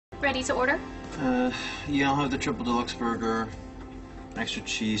Ready to order? Yeah, I'll have the triple deluxe burger, extra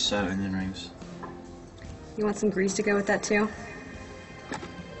cheese, side onion rings. You want some grease to go with that, too?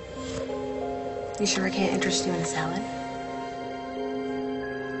 You sure I can't interest you in a salad?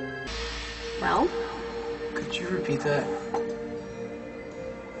 Well? Could you repeat that?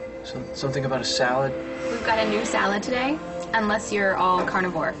 Something about a salad? We've got a new salad today, unless you're all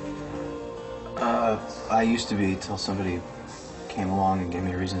carnivore. I used to be till somebody came along and gave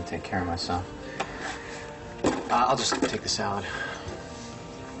me a reason to take care of myself. I'll just take the salad.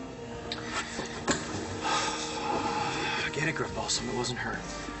 Get it, Grip Balsam. It wasn't her.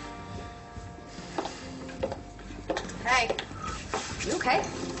 Hey. You okay?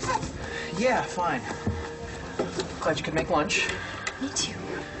 Yeah, fine. Glad you could make lunch. Me too.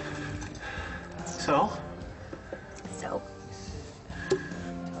 So? So?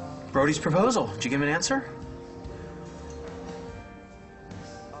 Brody's proposal. Did you give him an answer?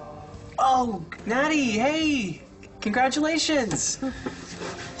 Oh, Natty, hey! Congratulations!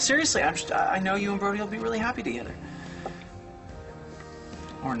 Seriously, I know you and Brody will be really happy together.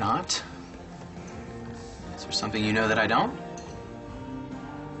 Or not. Is there something you know that I don't?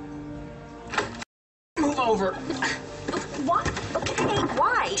 Move over. What? Okay,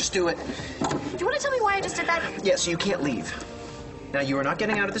 why? Just do it. You want to tell me why I just did that? Yeah, so you can't leave. Now, you are not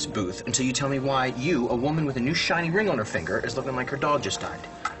getting out of this booth until you tell me why you, a woman with a new shiny ring on her finger, is looking like her dog just died.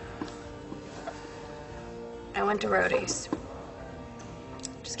 I went to Rhodey's.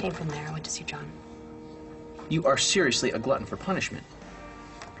 Just came from there. I went to see John. You are seriously a glutton for punishment.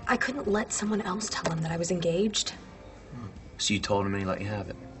 I couldn't let someone else tell him that I was engaged. So you told him and he let you have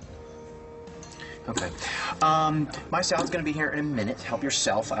it. Okay. My salad's gonna be here in a minute. Help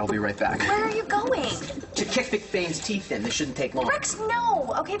yourself. I'll be right back. Where are you going? To kick McBain's teeth in. This shouldn't take long. Rex,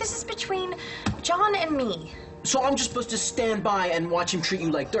 no. Okay, this is between John and me. So I'm just supposed to stand by and watch him treat you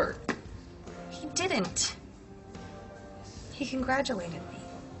like dirt? He didn't. He congratulated me.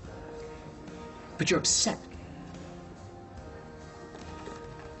 But you're upset.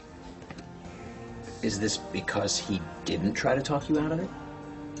 Is this because he didn't try to talk you out of it?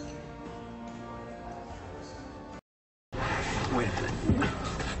 Wait a minute.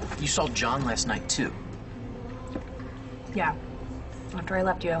 You saw John last night, too. Yeah. After I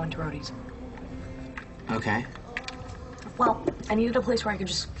left you, I went to Rhodey's. Okay. Well, I needed a place where I could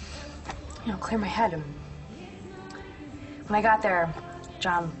just, clear my head. And when I got there,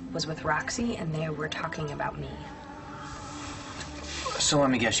 John was with Roxy, and they were talking about me. So let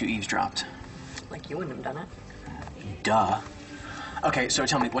me guess, you eavesdropped. Like you wouldn't have done it. Duh. Okay, so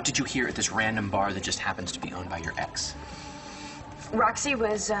tell me, what did you hear at this random bar that just happens to be owned by your ex? Roxy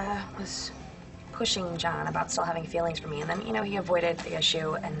was pushing John about still having feelings for me, and then, he avoided the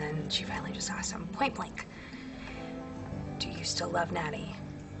issue, and then she finally just asked him point blank, "Do you still love Natty?"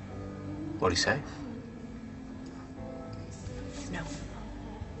 What'd he say? No.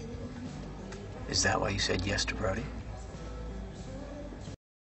 Is that why you said yes to Brody?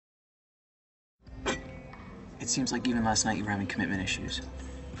 It seems like even last night you were having commitment issues.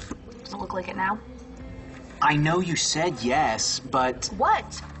 Does it look like it now? I know you said yes, but...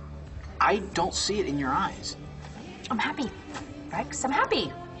 What? I don't see it in your eyes. I'm happy, Rex. I'm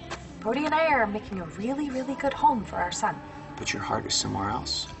happy. Brody and I are making a really, really good home for our son. But your heart is somewhere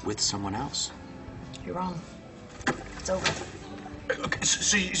else, with someone else. You're wrong. It's over. Okay,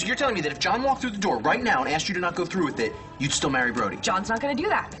 so you're telling me that if John walked through the door right now and asked you to not go through with it, you'd still marry Brody? John's not gonna do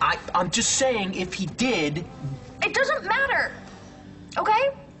that. I'm just saying, if he did... It doesn't matter,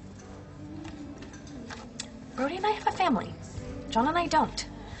 okay? Brody and I have a family. John and I don't.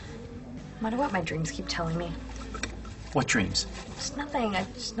 No matter what my dreams keep telling me. What dreams? It's nothing.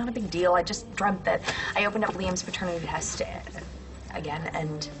 It's not a big deal. I just dreamt that I opened up Liam's paternity test again,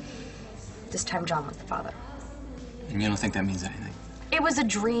 and this time John was the father. And you don't think that means anything? It was a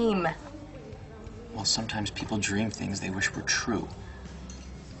dream. Well, sometimes people dream things they wish were true.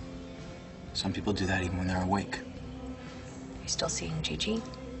 Some people do that even when they're awake. You still seeing Gigi?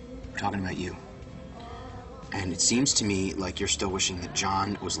 We're talking about you. And it seems to me like you're still wishing that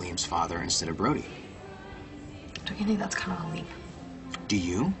John was Liam's father instead of Brody. Don't you think that's kind of a leap? Do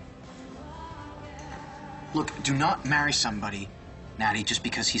you? Look, do not marry somebody, Natty, just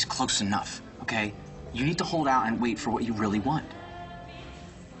because he's close enough, okay? You need to hold out and wait for what you really want.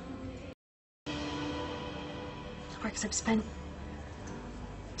 Rex, I've spent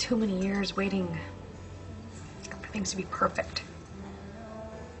too many years waiting for things to be perfect.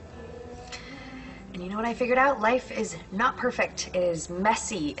 And you know what I figured out? Life is not perfect. It is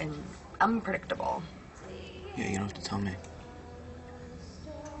messy and unpredictable. Yeah, you don't have to tell me.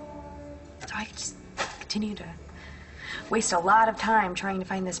 So I just continue to waste a lot of time trying to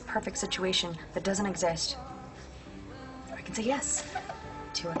find this perfect situation that doesn't exist. Or I can say yes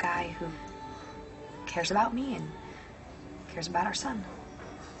to a guy who cares about me and cares about our son.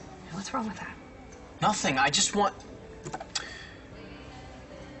 And what's wrong with that? Nothing. I just want...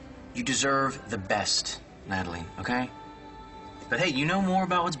 You deserve the best, Natalie, okay? But hey, you know more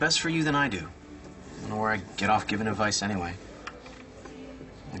about what's best for you than I do. I don't know where I get off giving advice anyway.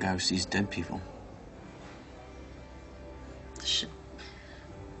 The guy who sees dead people. This should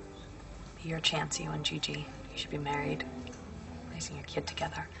be your chance, you and Gigi. You should be married, raising your kid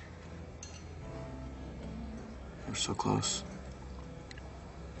together. We're so close.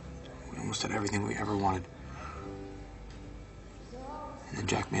 We almost had everything we ever wanted. And then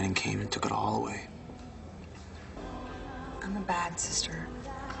Jack Manning came and took it all away. I'm a bad sister.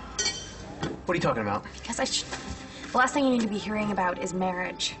 What are you talking about? Because the last thing you need to be hearing about is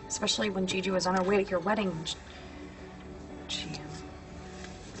marriage, especially when Gigi was on her way to your wedding.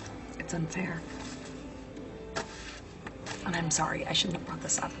 It's unfair. And I'm sorry, I shouldn't have brought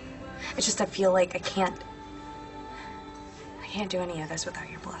this up. It's just I feel like I can't do any of this without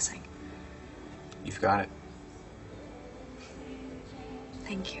your blessing. You've got it.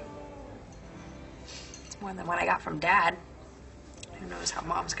 Thank you. It's more than what I got from Dad. Who knows how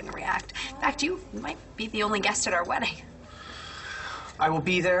Mom's gonna react. In fact, you might be the only guest at our wedding. I will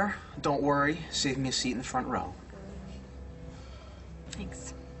be there. Don't worry. Save me a seat in the front row.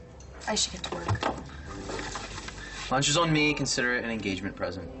 Thanks. I should get to work. Lunch is on me. Consider it an engagement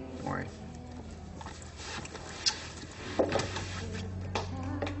present. Don't worry.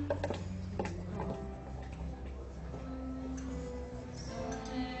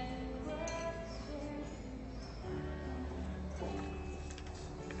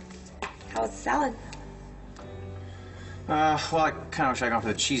 How was the salad? Well, I kind of wish I'd gone for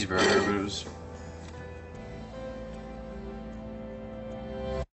the cheeseburger, but it was...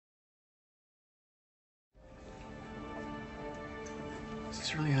 Is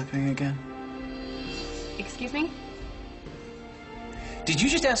this really happening again? Excuse me? Did you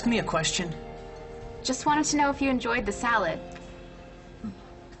just ask me a question? Just wanted to know if you enjoyed the salad.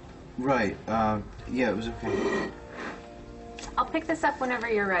 Right, yeah, it was okay. I'll pick this up whenever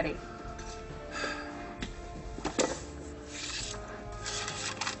you're ready.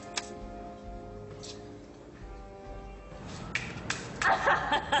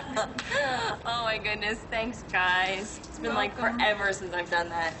 Oh my goodness, thanks guys. It's been like forever since I've done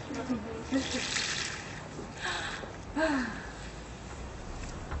that.